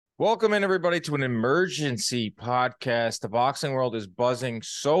Welcome in, everybody, to an emergency podcast. The boxing world is buzzing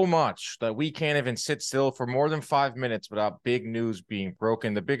so much that we can't even sit still for more than 5 minutes without big news being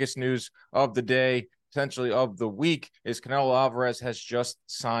broken. The biggest news of the day, essentially of the week, is Canelo Alvarez has just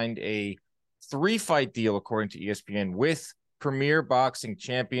signed a 3-fight deal, according to ESPN, with Premier Boxing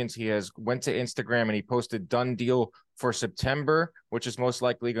Champions. He went to Instagram and he posted done deal for September, which is most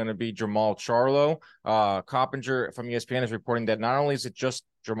likely going to be Jamal Charlo. Coppinger from ESPN is reporting that not only is it just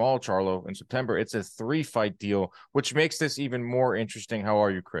Jamal Charlo in September, it's a 3-fight deal, which makes this even more interesting. How are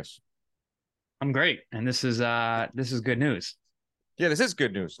you, Chris? I'm great, and this is good news. Yeah, this is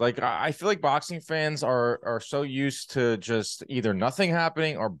good news. Like, I feel like boxing fans are so used to just either nothing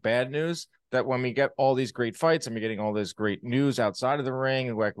happening or bad news that when we get all these great fights and we're getting all this great news outside of the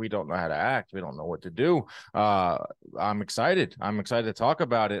ring, like we don't know how to act, we don't know what to do. I'm excited. I'm excited to talk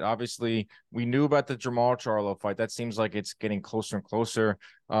about it. Obviously, we knew about the Jamal Charlo fight. That seems like it's getting closer and closer.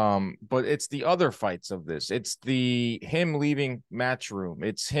 But it's the other fights of this. It's him leaving Matchroom.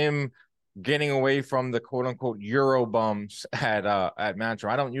 It's him getting away from the quote unquote Euro bums at Matchroom.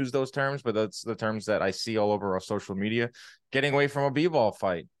 I don't use those terms, but that's the terms that I see all over our social media. Getting away from a b-ball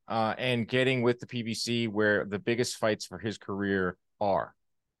fight and getting with the PBC, where the biggest fights for his career are.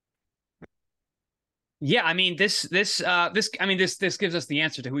 Yeah, I mean this gives us the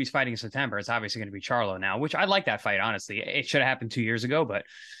answer to who he's fighting in September. It's obviously going to be Charlo now, which I like that fight. Honestly, it should have happened 2 years ago, but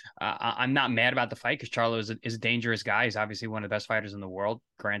I'm not mad about the fight because Charlo is a dangerous guy. He's obviously one of the best fighters in the world.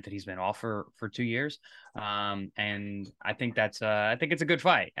 Granted, he's been off for 2 years, and I think it's a good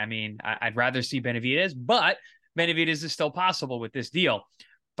fight. I mean, I'd rather see Benavidez, but Benavidez is still possible with this deal.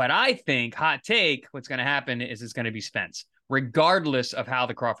 But I think, hot take, what's going to happen is it's going to be Spence, regardless of how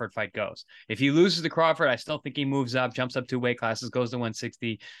the Crawford fight goes. If he loses to Crawford, I still think he moves up, jumps up 2 weight classes, goes to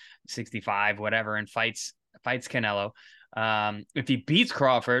 160, 65, whatever, and fights Canelo. If he beats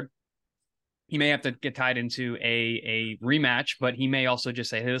Crawford, he may have to get tied into a rematch, but he may also just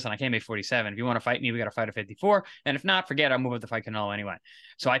say, hey, listen, I can't make 47. If you want to fight me, we got to fight at 54. And if not, forget it, I'll move up to fight Canelo anyway.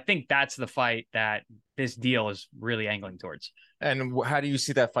 So I think that's the fight that this deal is really angling towards. And how do you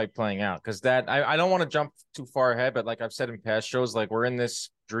see that fight playing out? Because I don't want to jump too far ahead, but like I've said in past shows, like we're in this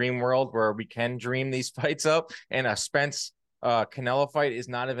dream world where we can dream these fights up, and a Spence Canelo fight is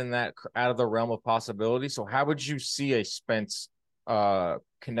not even that out of the realm of possibility. So how would you see a Spence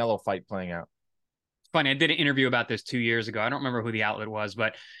Canelo fight playing out? Funny, I did an interview about this 2 years ago. I don't remember who the outlet was,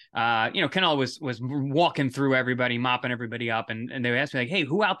 but Canelo was walking through everybody, mopping everybody up, and they asked me like, "Hey,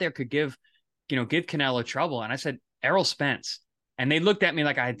 who out there could give Canelo trouble?" And I said, Errol Spence. And they looked at me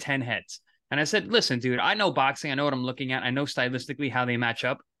like I had 10 heads. And I said, "Listen, dude, I know boxing. I know what I'm looking at. I know stylistically how they match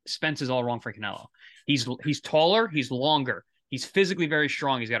up. Spence is all wrong for Canelo. He's taller. He's longer. He's physically very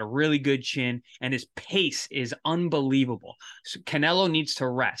strong. He's got a really good chin, and his pace is unbelievable. So Canelo needs to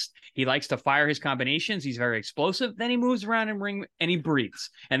rest. He likes to fire his combinations. He's very explosive. Then he moves around and ring and he breathes.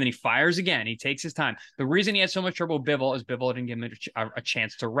 And then he fires again. He takes his time. The reason he had so much trouble with Bivol is Bivol didn't give him a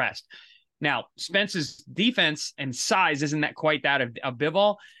chance to rest. Now, Spence's defense and size isn't that quite that of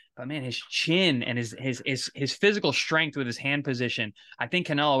Bivol, but man, his chin and his physical strength with his hand position, I think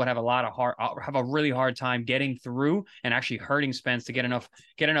Canelo would have a really hard time getting through and actually hurting Spence to get enough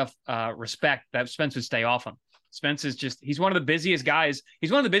respect that Spence would stay off him. Spence is he's one of the busiest guys.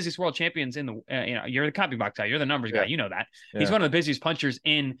 He's one of the busiest world champions in the, you're the copy box guy. You're the numbers guy. You know that. Yeah. He's one of the busiest punchers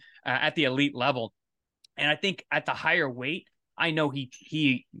at the elite level. And I think at the higher weight, I know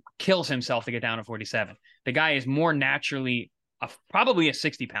he kills himself to get down to 47. The guy is more naturally probably a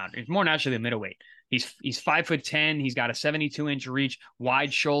 60 pounder. He's more naturally a middleweight. He's 5'10". He's got a 72-inch reach,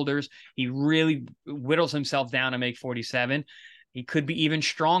 wide shoulders. He really whittles himself down to make 47. He could be even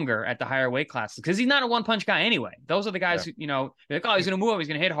stronger at the higher weight classes because he's not a one-punch guy anyway. Those are the guys who, like, oh, he's going to move up, he's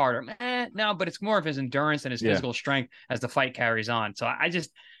going to hit harder. No, but it's more of his endurance and his physical strength as the fight carries on. So I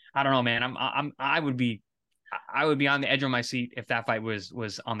don't know, man. I would be on the edge of my seat if that fight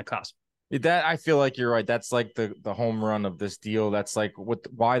was on the cusp. That, I feel like you're right. That's like the home run of this deal. That's like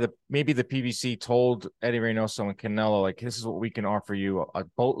why maybe the PBC told Eddie Reynoso and Canelo, like, this is what we can offer you: a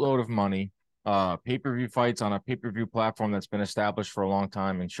boatload of money, pay-per-view fights on a pay-per-view platform that's been established for a long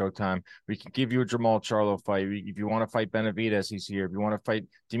time in Showtime. We can give you a Jamal Charlo fight. If you want to fight Benavidez, he's here. If you want to fight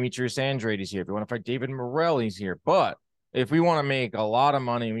Demetrius Andrade, he's here. If you want to fight David Morrell, he's here. But if we want to make a lot of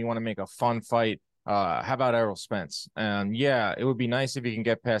money and we want to make a fun fight, how about Errol Spence? And yeah, it would be nice if he can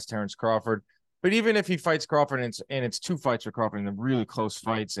get past Terrence Crawford. But even if he fights Crawford and it's 2 fights for Crawford and they're really close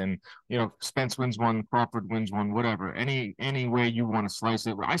fights, and Spence wins one, Crawford wins one, whatever. Any way you want to slice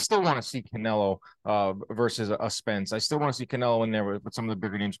it, I still want to see Canelo versus a Spence. I still want to see Canelo in there with some of the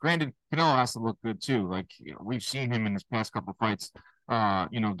bigger names. Granted, Canelo has to look good too. Like, we've seen him in his past couple of fights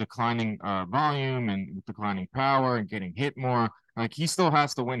declining volume and declining power and getting hit more. Like he still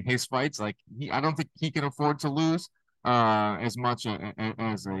has to win his fights. Like I don't think he can afford to lose as much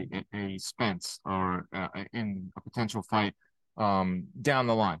as a Spence or in a potential fight down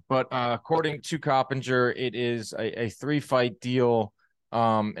the line. But according to Coppinger, it is a 3-fight deal.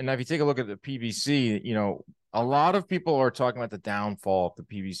 And if you take a look at the PBC, a lot of people are talking about the downfall of the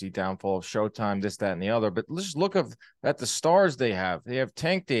PBC, downfall of Showtime, this, that, and the other. But let's just look at the stars they have. They have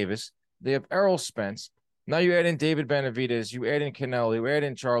Tank Davis. They have Errol Spence. Now you add in David Benavidez. You add in Canelo. You add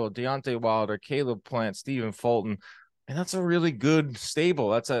in Charlo, Deontay Wilder, Caleb Plant, Stephen Fulton. And that's a really good stable.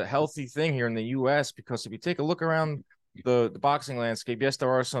 That's a healthy thing here in the U.S. because if you take a look around the boxing landscape, yes,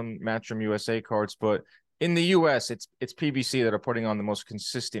 there are some Matchroom USA cards, but in the U.S., it's PBC that are putting on the most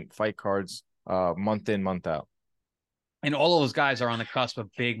consistent fight cards month in, month out. And all of those guys are on the cusp of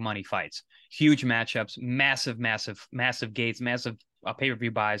big money fights, huge matchups, massive gates, massive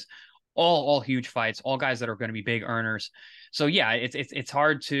pay-per-view buys, all huge fights, all guys that are going to be big earners. So yeah, it's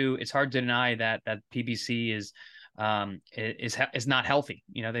hard to deny that PBC is not healthy.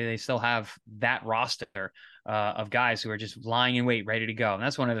 They still have that roster of guys who are just lying in wait, ready to go. And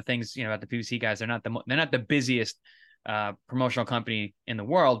that's one of the things, about the PBC guys. They're not the busiest promotional company in the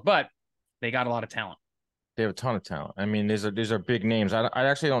world, but they got a lot of talent. They have a ton of talent. I mean, these are big names. I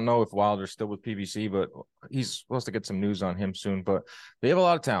actually don't know if Wilder's still with PBC, but he's supposed to get some news on him soon. But they have a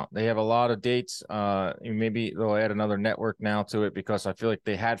lot of talent. They have a lot of dates. Maybe they'll add another network now to it because I feel like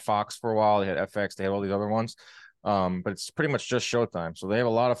they had Fox for a while. They had FX. They had all these other ones. But it's pretty much just Showtime. So they have a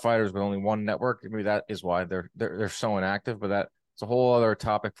lot of fighters, but only one network. Maybe that is why they're so inactive. But that's a whole other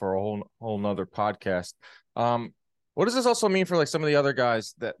topic for a whole nother podcast. What does this also mean for like some of the other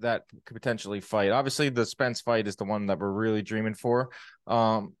guys that could potentially fight? Obviously, the Spence fight is the one that we're really dreaming for.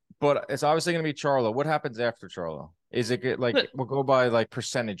 But it's obviously going to be Charlo. What happens after Charlo? Is it like we'll go by like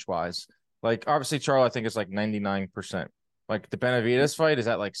percentage wise? Like obviously Charlo, I think is like 99%. Like the Benavidez fight, is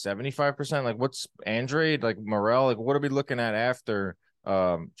that like 75%? Like what's Andrade, like Morrell? Like what are we looking at after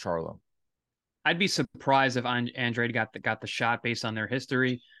Charlo? I'd be surprised if Andrade got the shot based on their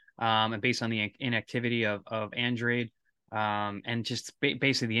history. And based on the inactivity of Andrade, and just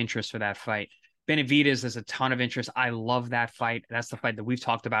basically the interest for that fight. Benavidez, there's a ton of interest. I love that fight. That's the fight that we've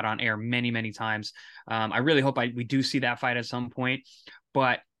talked about on air many, many times. I really hope we do see that fight at some point.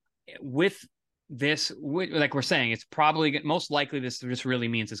 But with this, like we're saying, it's probably most likely this really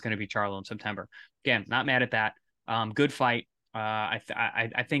means it's going to be Charlo in September. Again, not mad at that. Good fight. I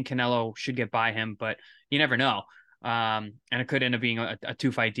think Canelo should get by him, but you never know. And it could end up being a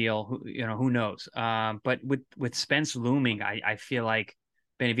 2-fight deal. Who knows? But with Spence looming, I feel like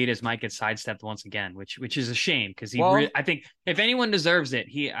Benavidez might get sidestepped once again, which is a shame because I think if anyone deserves it,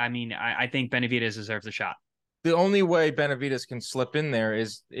 I think Benavidez deserves a shot. The only way Benavidez can slip in there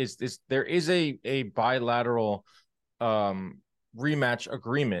is there is a bilateral rematch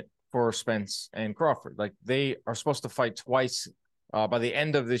agreement for Spence and Crawford. Like they are supposed to fight twice by the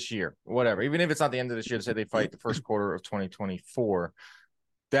end of this year, whatever. Even if it's not the end of this year, say they fight the first quarter of 2024.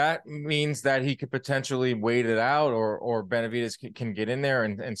 That means that he could potentially wait it out, or Benavidez can get in there,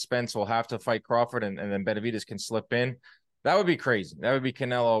 and Spence will have to fight Crawford, and then Benavidez can slip in. That would be crazy. That would be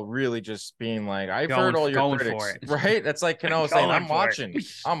Canelo really just being like, I've heard all your critics, right? That's like Canelo saying,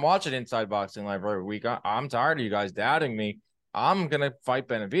 I'm watching Inside Boxing Live every week. I'm tired of you guys doubting me. I'm going to fight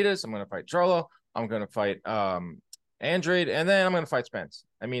Benavidez. I'm going to fight Charlo. I'm going to fight Andrade, and then I'm going to fight Spence.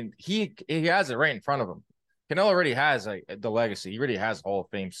 I mean, he has it right in front of him. Canelo already has the legacy. He already has Hall of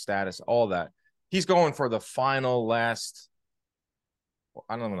Fame status, all that. He's going for the final last.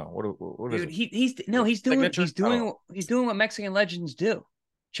 I don't know what Dude, is it? He's doing what Mexican legends do.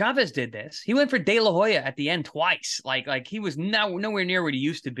 Chavez did this. He went for De La Hoya at the end twice. Like he was nowhere near what he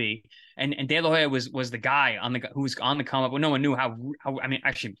used to be. And De La Hoya was the guy who was on the come up. Well, no one knew how. I mean,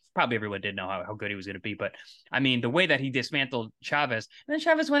 actually, probably everyone did know how good he was going to be. But I mean, the way that he dismantled Chavez, and then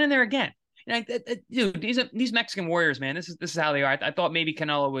Chavez went in there again. Dude, these Mexican warriors, man, this is how they are. I thought maybe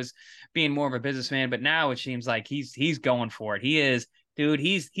Canelo was being more of a businessman, but now it seems like he's going for it. He is. Dude,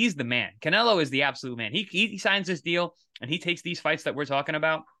 he's the man. Canelo is the absolute man. He signs this deal and he takes these fights that we're talking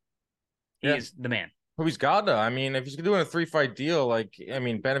about. He is the man. Well, he's got to. I mean, if he's doing a 3-fight deal,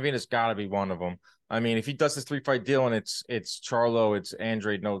 Benavidez got to be one of them. I mean, if he does this 3-fight deal and it's Charlo, it's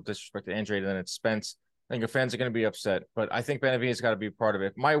Andrade, no disrespect to Andrade, and then it's Spence, I think your fans are going to be upset. But I think Benavidez got to be a part of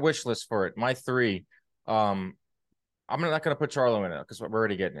it. My wish list for it, my 3, I'm not going to put Charlo in it because we're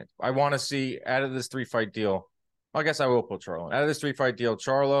already getting it. I want to see out of this 3-fight deal. I guess I will put Charlo out of this 3-fight deal.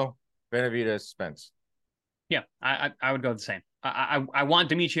 Charlo, Benavidez, Spence. Yeah, I would go the same. I want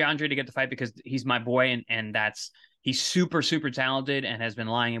Dimitri Andrade to get the fight because he's my boy, and that's He's super, super talented and has been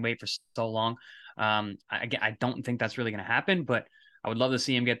lying in wait for so long. I don't think that's really going to happen, but I would love to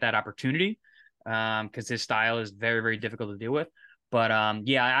see him get that opportunity because his style is very, very difficult to deal with. But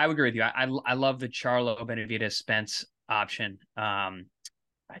yeah, I would agree with you. I love the Charlo Benavidez Spence option.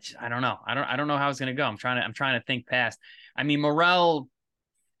 I don't know. I don't know how it's going to go. I'm trying to think past. I mean, Morrell,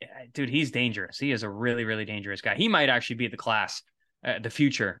 dude, he's dangerous. He is a really, really dangerous guy. He might actually be the class, the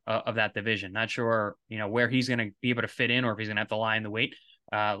future of that division. Not sure, where he's going to be able to fit in, or if he's going to have to lie in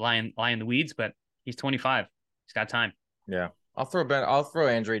the weeds. But he's 25. He's got time. Yeah, I'll throw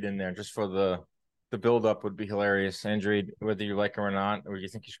Andrade in there just for the build up would be hilarious. Andrade, whether you like him or not, or you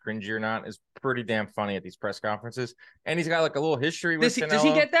think he's cringy or not, is pretty damn funny at these press conferences. And he's got like a little history with Canelo. Does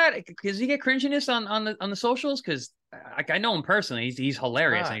he get that? Does he get cringiness on the socials? Because I know him personally. He's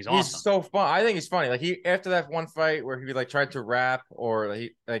hilarious and he's awesome. He's so fun. I think he's funny. Like he after that one fight where he like tried to rap or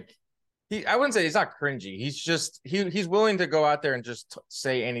I wouldn't say he's not cringy. He's just he's willing to go out there and just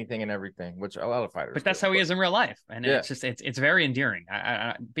say anything and everything, which a lot of fighters. But that's how he is in real life, and it's just it's very endearing.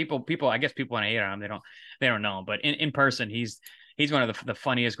 People I guess people want to hate on him. They don't know him, but in person, he's one of the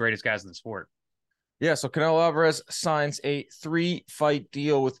funniest, greatest guys in the sport. Yeah, so Canelo Alvarez signs a 3-fight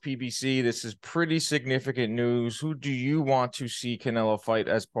deal with PBC. This is pretty significant news. Who do you want to see Canelo fight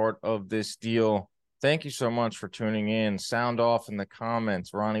as part of this deal? Thank you so much for tuning in. Sound off in the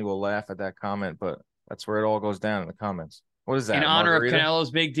comments. Ronnie will laugh at that comment, but that's where it all goes down in the comments. What is that? In honor of Canelo's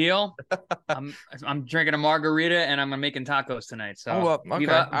big deal, I'm drinking a margarita and I'm making tacos tonight. So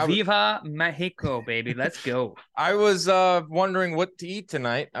Viva Mexico, baby. Let's go. I was wondering what to eat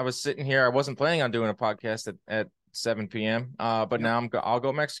tonight. I was sitting here. I wasn't planning on doing a podcast at 7 p.m. But now I'll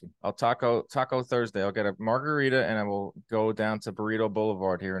go Mexican. I'll taco Thursday. I'll get a margarita and I will go down to Burrito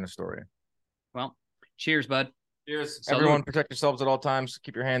Boulevard here in Astoria. Well, cheers, bud. Cheers. Everyone protect yourselves at all times.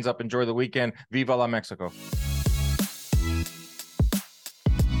 Keep your hands up. Enjoy the weekend. Viva la Mexico.